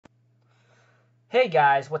Hey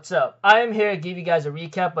guys, what's up? I am here to give you guys a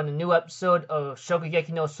recap on the new episode of Shokugeki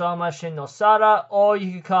no Souma, Shin no Sara, or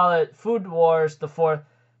you could call it Food Wars, the fourth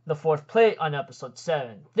plate on episode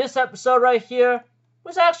 7. This episode right here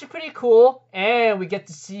was actually pretty cool, and we get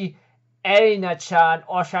to see Erina-chan,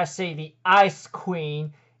 or should I say the Ice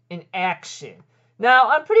Queen, in action. Now,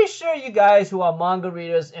 I'm pretty sure you guys who are manga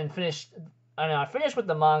readers and finished with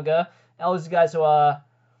the manga, and all those guys who are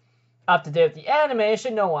up to date with the anime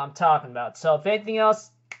should know what I'm talking about. So if anything else,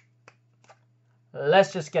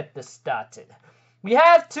 let's just get this started. We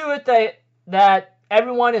have to it that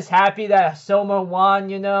everyone is happy that Souma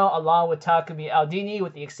won, along with Takumi Aldini,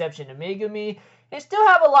 with the exception of Megumi. They still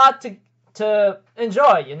have a lot to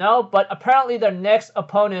enjoy, but apparently their next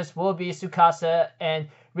opponents will be Tsukasa and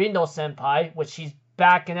Rindo Senpai, which she's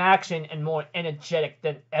back in action and more energetic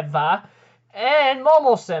than ever. And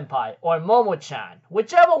Momo Senpai, or Momo-chan,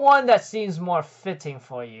 whichever one that seems more fitting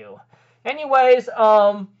for you. Anyways,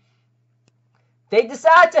 they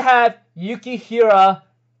decide to have Yukihira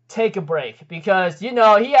take a break because, he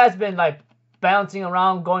has been, bouncing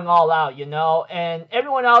around, going all out, and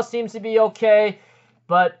everyone else seems to be okay,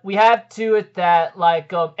 but we have to it that,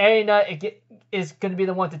 Erina is going to be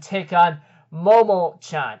the one to take on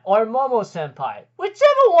Momo-chan, or Momo Senpai,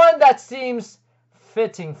 whichever one that seems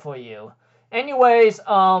fitting for you. Anyways,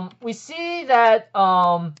 we see that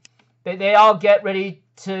they all get ready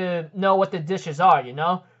to know what the dishes are,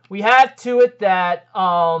 We have to it that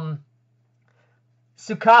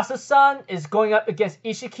Tsukasa-san is going up against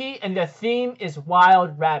Ishiki, and their theme is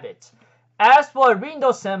Wild Rabbit. As for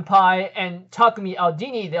Rindo Senpai and Takumi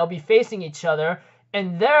Aldini, they'll be facing each other,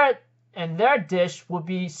 and their dish will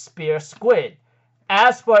be Spear Squid.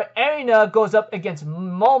 As for Erina goes up against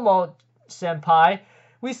Momo Senpai,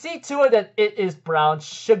 we see to it that it is brown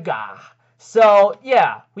sugar. So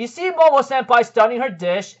yeah, we see Momo Senpai starting her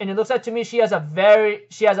dish, and it looks like to me she has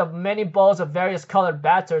many bowls of various colored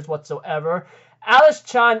batters whatsoever.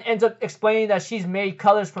 Alice-chan ends up explaining that she's made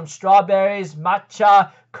colors from strawberries,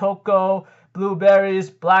 matcha, cocoa,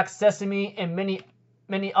 blueberries, black sesame, and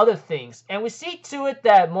many other things. And we see to it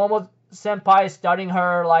that Momo Senpai is starting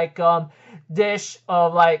her dish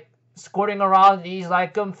of squirting around these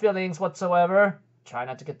fillings whatsoever. Try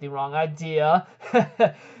not to get the wrong idea.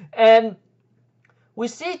 And we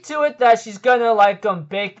see to it that she's gonna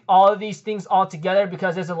bake all of these things all together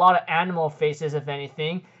because there's a lot of animal faces, if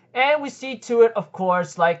anything. And we see to it, of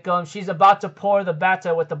course, she's about to pour the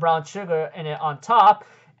batter with the brown sugar in it on top.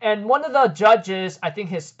 And one of the judges, I think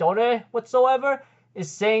Histore whatsoever, is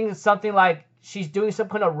saying something like she's doing some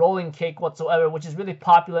kind of rolling cake whatsoever, which is really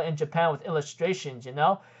popular in Japan with illustrations,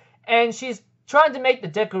 And she's trying to make the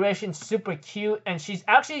decoration super cute, and she's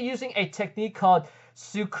actually using a technique called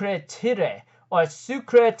sucretire or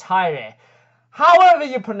sucretire, however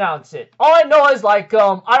you pronounce it. All I know is I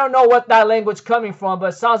don't know what that language coming from,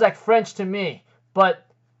 but it sounds like French to me. But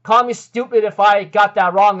call me stupid if I got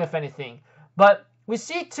that wrong, if anything. But we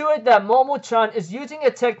see to it that Momo-chan is using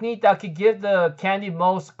a technique that could give the candy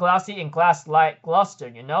most glossy and glass-like luster,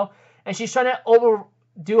 And she's trying to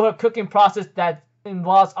overdo her cooking process that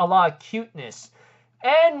involves a lot of cuteness.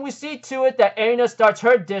 And we see to it that Erina starts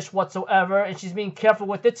her dish whatsoever, and she's being careful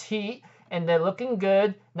with its heat, and they're looking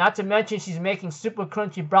good. Not to mention she's making super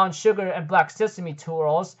crunchy brown sugar and black sesame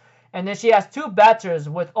twirls. And then she has two batters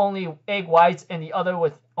with only egg whites and the other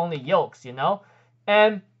with only yolks,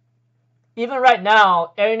 And even right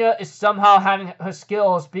now, Erina is somehow having her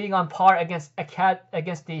skills being on par against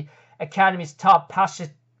the Academy's top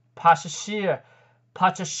Pachashir.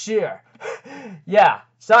 Yeah,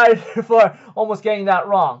 sorry for almost getting that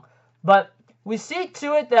wrong. But we see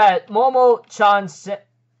to it that Momo-chan's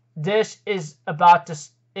dish is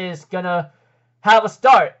gonna have a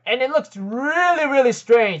start. And it looks really, really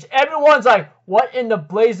strange. Everyone's like, what in the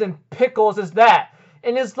blazing pickles is that?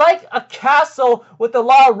 And it's like a castle with a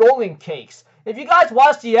lot of rolling cakes. If you guys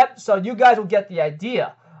watch the episode, you guys will get the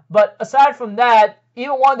idea. But aside from that,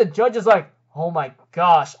 even one of the judges oh my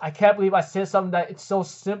gosh, I can't believe I said something that it's so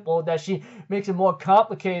simple that she makes it more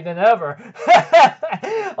complicated than ever.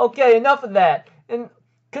 Okay, enough of that. And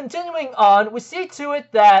continuing on, we see to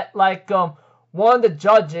it that one of the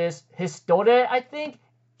judges, Histore, I think,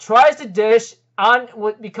 tries the dish on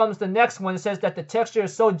what becomes the next one. It says that the texture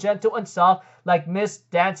is so gentle and soft, like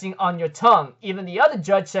mist dancing on your tongue. Even the other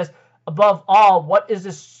judge says, above all, what is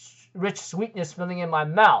this rich sweetness filling in my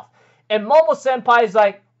mouth? And Momo-senpai is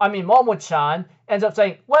Momo-chan ends up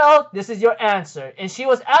saying, well, this is your answer. And she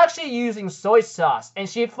was actually using soy sauce. And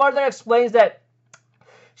she further explains that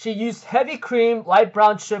she used heavy cream, light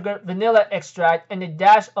brown sugar, vanilla extract, and a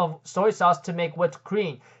dash of soy sauce to make whipped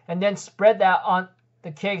cream. And then spread that on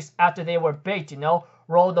the cakes after they were baked, you know,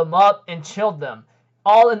 rolled them up and chilled them,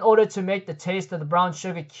 all in order to make the taste of the brown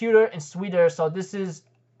sugar cuter and sweeter. So this is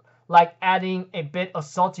like adding a bit of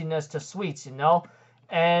saltiness to sweets, you know,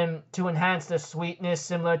 and to enhance the sweetness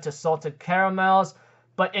similar to salted caramels.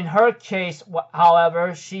 But in her case,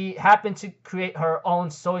 however, she happened to create her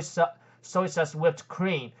own soy sauce whipped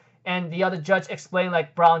cream. And the other judge explained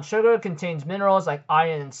like brown sugar contains minerals like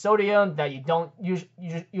iron and sodium that you don't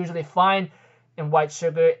usually find in white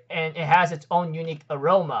sugar, and it has its own unique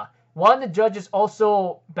aroma. One of the judges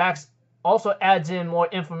also adds in more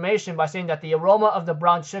information by saying that the aroma of the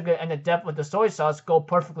brown sugar and the depth of the soy sauce go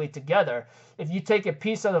perfectly together. If you take a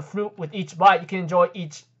piece of the fruit with each bite, you can enjoy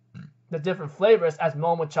the different flavors, as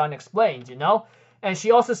Momo-chan explains, you know. And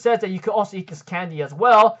she also says that you can also eat this candy as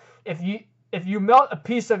well. If you melt a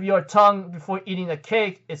piece of your tongue before eating the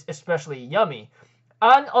cake, it's especially yummy.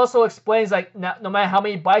 An also explains like no matter how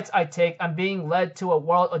many bites I take, I'm being led to a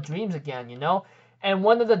world of dreams again, you know. And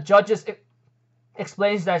one of the judges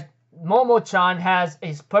explains that Momo-chan has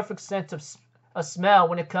a perfect sense of smell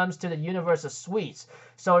when it comes to the universe of sweets.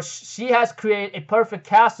 So she has created a perfect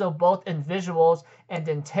castle both in visuals and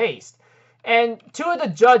in taste. And two of the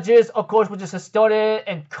judges, of course, which is Histore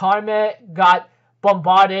and Carmen, got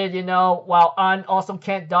bombarded, you know, while An also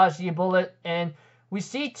can't dodge the bullet. And we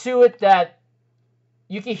see to it that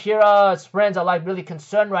Yukihira's friends are like really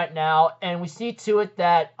concerned right now. And we see to it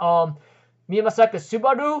that Miyamasaka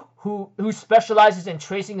Subaru, who specializes in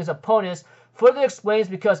tracing his opponents, further explains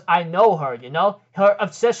because I know her, you know. Her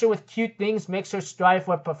obsession with cute things makes her strive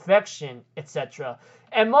for perfection, etc.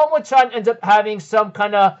 And Momo-chan ends up having some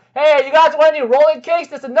kind of, hey, you guys want any rolling cakes?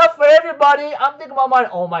 That's enough for everybody. I'm thinking about mine.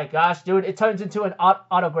 Oh my gosh, dude. It turns into an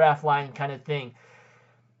autograph line kind of thing.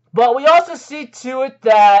 But we also see to it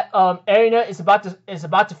that Erina is about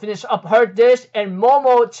to finish up her dish, and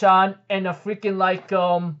Momo-chan in a freaking like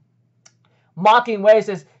mocking way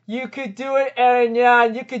says, "You could do it,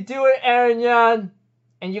 Erina. You could do it, Erina."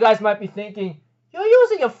 And you guys might be thinking, you're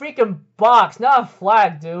using a freaking box, not a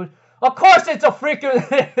flag, dude. Of course it's a freaking...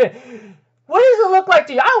 What does it look like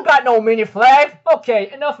to you? I don't got no mini flag.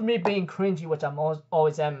 Okay, enough of me being cringy, which I'm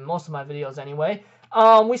always am in most of my videos anyway.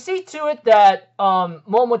 We see to it that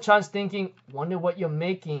Momo-chan's thinking, wonder what you're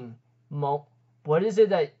making, Mo. What is it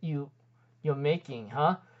that you're making,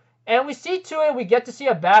 huh? And we see to it, we get to see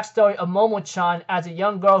a backstory of Momo-chan as a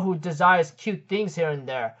young girl who desires cute things here and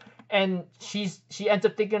there. And she ends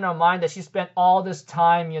up thinking in her mind that she spent all this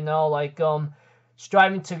time, you know, like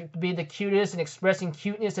striving to be the cutest and expressing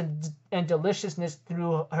cuteness and deliciousness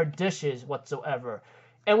through her dishes whatsoever.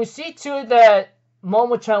 And we see too that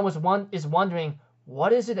Momo-chan is wondering,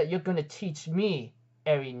 what is it that you're going to teach me,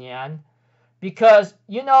 Eri-nyan? Because,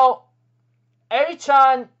 you know,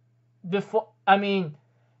 Eri-chan, the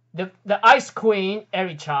Ice Queen,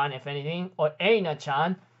 Eri-chan, if anything, or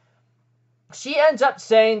Erina-chan, she ends up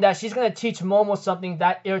saying that she's going to teach Momo something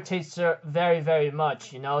that irritates her very, very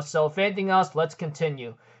much, you know. So if anything else, let's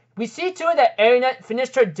continue. We see to it that Erina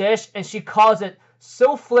finished her dish and she calls it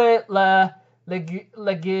soufflé la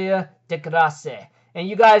leguille de grace. And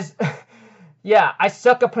you guys, yeah, I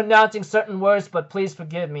suck at pronouncing certain words, but please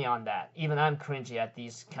forgive me on that. Even I'm cringy at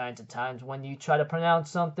these kinds of times when you try to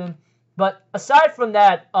pronounce something. But aside from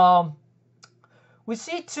that, we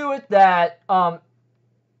see to it that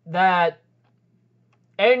that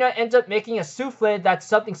Erina ends up making a souffle that's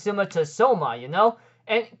something similar to Souma, you know?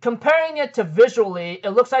 And comparing it to visually, it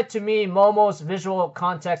looks like to me Momo's visual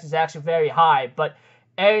context is actually very high, but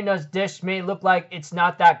Erina's dish may look like it's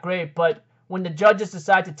not that great, but when the judges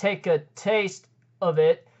decide to take a taste of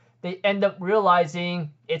it, they end up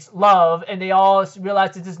realizing it's love, and they all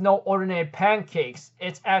realize that there's no ordinary pancakes.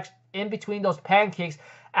 It's actually in between those pancakes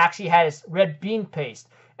actually has red bean paste.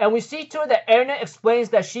 And we see too that Erina explains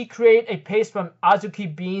that she created a paste from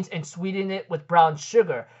azuki beans and sweetened it with brown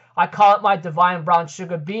sugar. I call it my divine brown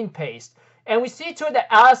sugar bean paste. And we see too that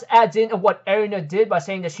Alice adds in what Erina did by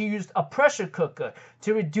saying that she used a pressure cooker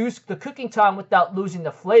to reduce the cooking time without losing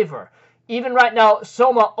the flavor. Even right now,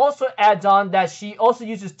 Souma also adds on that she also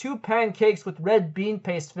uses 2 pancakes with red bean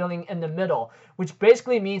paste filling in the middle, which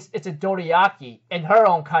basically means it's a dorayaki in her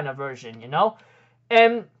own kind of version, you know?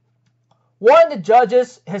 And one of the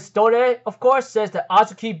judges, Histore, of course, says that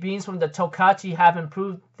azuki beans from the tokachi have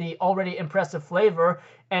improved the already impressive flavor,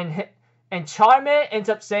 and Charme ends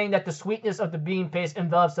up saying that the sweetness of the bean paste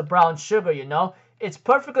envelops the brown sugar, you know? It's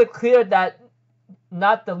perfectly clear that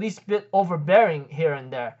not the least bit overbearing here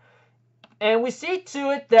and there. And we see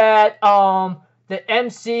to it that the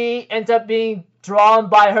MC ends up being drawn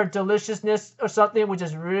by her deliciousness or something, which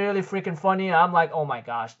is really freaking funny. I'm like, oh my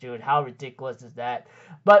gosh, dude, how ridiculous is that?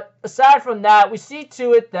 But aside from that, we see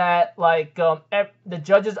to it that like the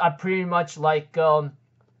judges are pretty much like blown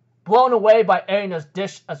away by Erina's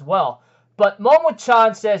dish as well. But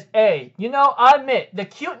Momo-chan says, hey, you know, I admit, the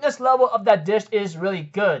cuteness level of that dish is really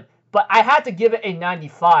good, but I had to give it a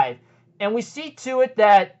 95. And we see to it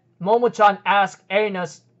that Momo-chan asks Erina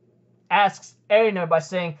by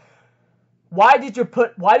saying, why did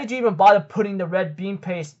you even bother putting the red bean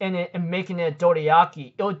paste in it and making it a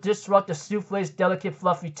dorayaki? It would disrupt the souffle's delicate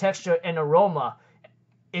fluffy texture and aroma.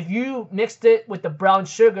 If you mixed it with the brown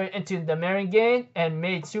sugar into the meringue and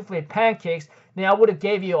made souffle pancakes, then I would have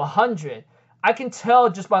gave you 100. I can tell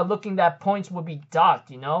just by looking that points would be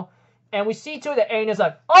docked, you know? And we see too that Erina's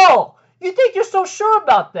like, oh, you think you're so sure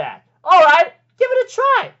about that? Alright, give it a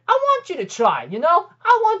try. I want you to try, you know?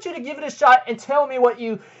 I want you to give it a shot and tell me what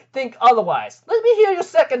you think otherwise. Let me hear your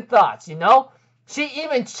second thoughts, you know? She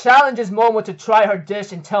even challenges Momo to try her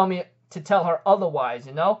dish and tell her otherwise,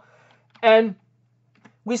 you know? And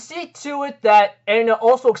we see to it that Erina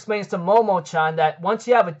also explains to Momo-chan that once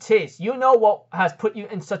you have a taste, you know what has put you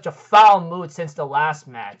in such a foul mood since the last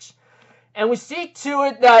match. And we see to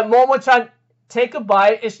it that Momo-chan take a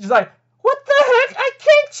bite and she's like, what the heck? I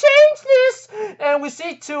can't change this! And we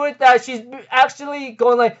see to it that she's actually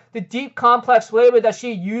going like the deep complex flavor that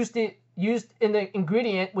she used in the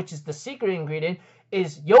ingredient, which is the secret ingredient,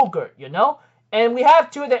 is yogurt, you know? And we have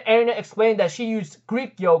to that Erina explained that she used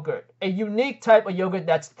Greek yogurt, a unique type of yogurt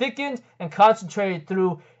that's thickened and concentrated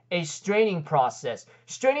through a straining process.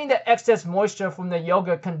 Straining the excess moisture from the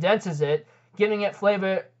yogurt condenses it, giving it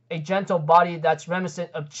flavor a gentle body that's reminiscent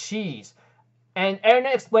of cheese. And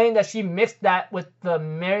Erina explained that she mixed that with the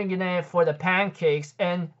meringue for the pancakes,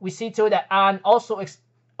 and we see to it that An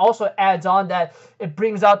also adds on that it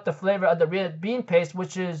brings out the flavor of the red bean paste,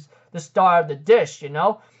 which is the star of the dish, you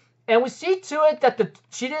know? And we see to it that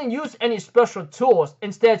she didn't use any special tools.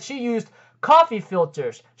 Instead, she used coffee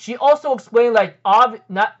filters. She also explained like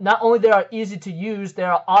not only they are easy to use, they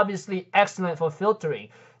are obviously excellent for filtering.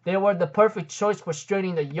 They were the perfect choice for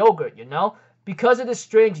straining the yogurt, you know? Because of this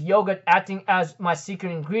strange yogurt acting as my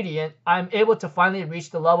secret ingredient, I'm able to finally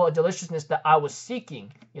reach the level of deliciousness that I was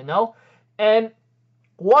seeking, you know? And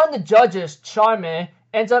one of the judges, Charme,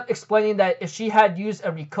 ends up explaining that if she had used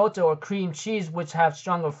a ricotta or cream cheese which have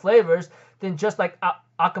stronger flavors, then just like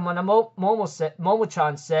Akamana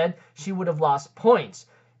Momo-chan said, she would have lost points.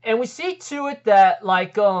 And we see to it that,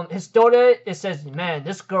 like, his daughter, it says, man,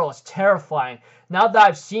 this girl is terrifying. Now that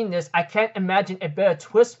I've seen this, I can't imagine a better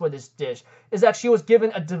twist for this dish. Is that she was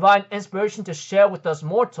given a divine inspiration to share with us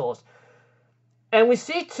mortals. And we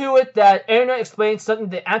see to it that Erina explains something,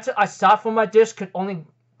 the answer I sought for my dish could only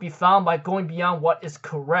be found by going beyond what is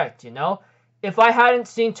correct, you know? If I hadn't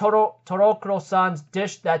seen Todoroki-san's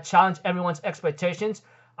dish that challenged everyone's expectations,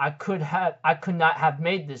 I could not have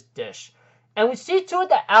made this dish. And we see to it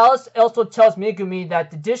that Alice also tells Megumi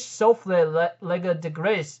that the dish souffle lega de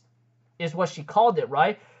grace is what she called it,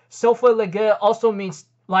 right? Souffle lega also means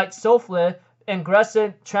light souffle, and grace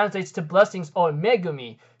translates to blessings or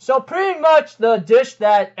Megumi. So pretty much the dish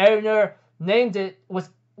that Erina named it was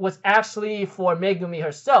actually for Megumi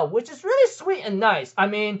herself, which is really sweet and nice. I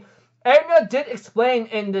mean, Erina did explain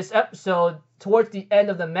in this episode towards the end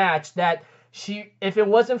of the match that if it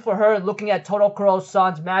wasn't for her looking at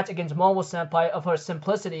Todoroki-san's match against Momo-senpai of her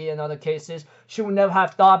simplicity in other cases, she would never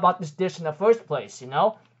have thought about this dish in the first place, you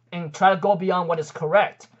know? And try to go beyond what is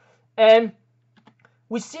correct. And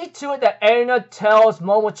we see to it that Erina tells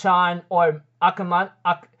Momo-chan or Akanaga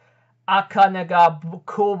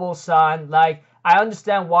Kubo-san, like, I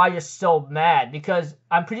understand why you're so mad, because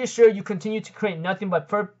I'm pretty sure you continue to create nothing but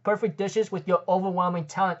perfect dishes with your overwhelming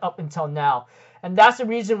talent up until now. And that's the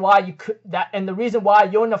reason why the reason why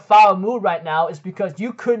you're in a foul mood right now is because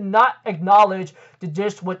you could not acknowledge the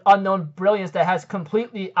dish with unknown brilliance that's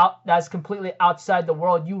completely outside the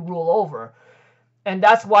world you rule over. And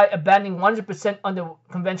that's why abandoning 100% under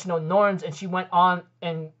conventional norms, and she went on,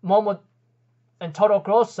 and Momo and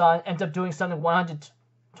Todoroki-san ends up doing something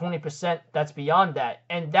 120% that's beyond that.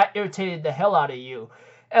 And that irritated the hell out of you.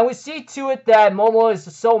 And we see to it that Momo is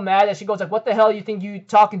so mad that she goes like, what the hell you think you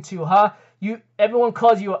talking to, huh? Everyone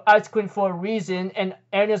calls you an ice queen for a reason, and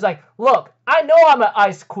Erina's like, look, I know I'm an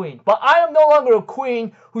ice queen, but I am no longer a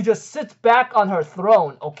queen who just sits back on her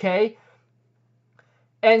throne, okay?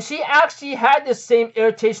 And she actually had the same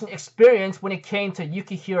irritation experience when it came to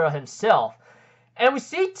Yukihira himself. And we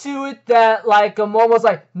see to it that, like, Momo's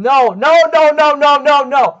like, no.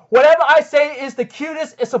 Whatever I say is the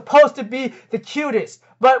cutest, it's supposed to be the cutest.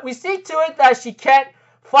 But we see to it that she can't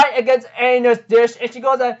fight against Erina's dish, and she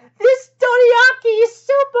goes like, this dorayaki is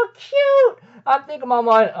super cute. I'm thinking in my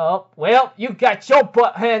mind, oh, well, you got your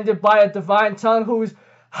butt handed by a divine tongue who's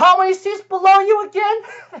how many seats below you again?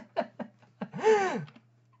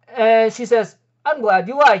 And she says, I'm glad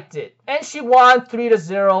you liked it. And she won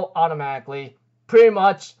 3-0 automatically. Pretty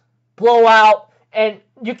much blowout. And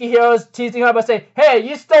Yukihiro's teasing her by saying, hey,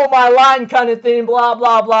 you stole my line kind of thing, blah,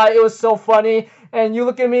 blah, blah. It was so funny. And you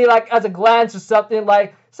look at me like as a glance or something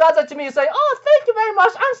like, sounds like to me, you say, oh, thank you very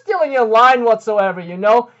much. I'm stealing your line whatsoever, you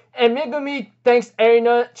know? And Megumi thanks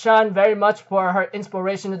Erina-chan very much for her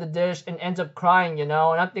inspiration of the dish and ends up crying, you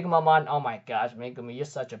know? And I'm thinking in my mind, oh my gosh, Megumi, you're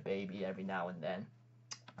such a baby every now and then.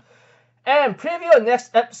 And preview of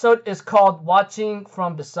next episode is called Watching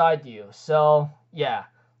From Beside You. So, yeah.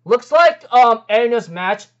 Looks like Erina's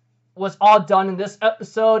match was all done in this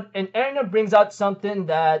episode. And Erina brings out something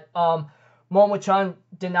that Momo-chan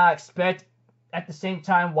did not expect. At the same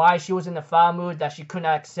time, why she was in the foul mood that she could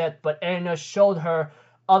not accept. But Erina showed her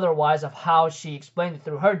otherwise of how she explained it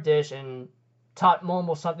through her dish and taught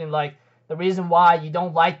Momo something like, the reason why you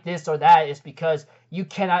don't like this or that is because you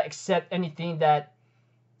cannot accept anything that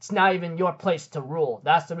it's not even your place to rule.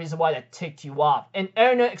 That's the reason why that ticked you off. And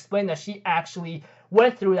Erina explained that she actually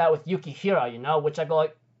went through that with Yukihiro, you know, which I go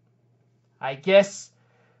like, I guess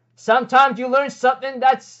sometimes you learn something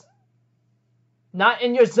that's not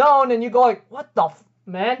in your zone and you go like, what the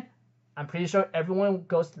man? I'm pretty sure everyone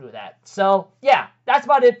goes through that. So, yeah, that's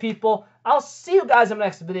about it, people. I'll see you guys in the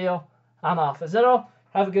next video. I'm Alpha Zero.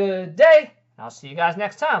 Have a good day. I'll see you guys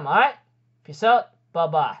next time, alright? Peace out.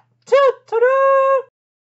 Bye-bye. Toot-toot-toot!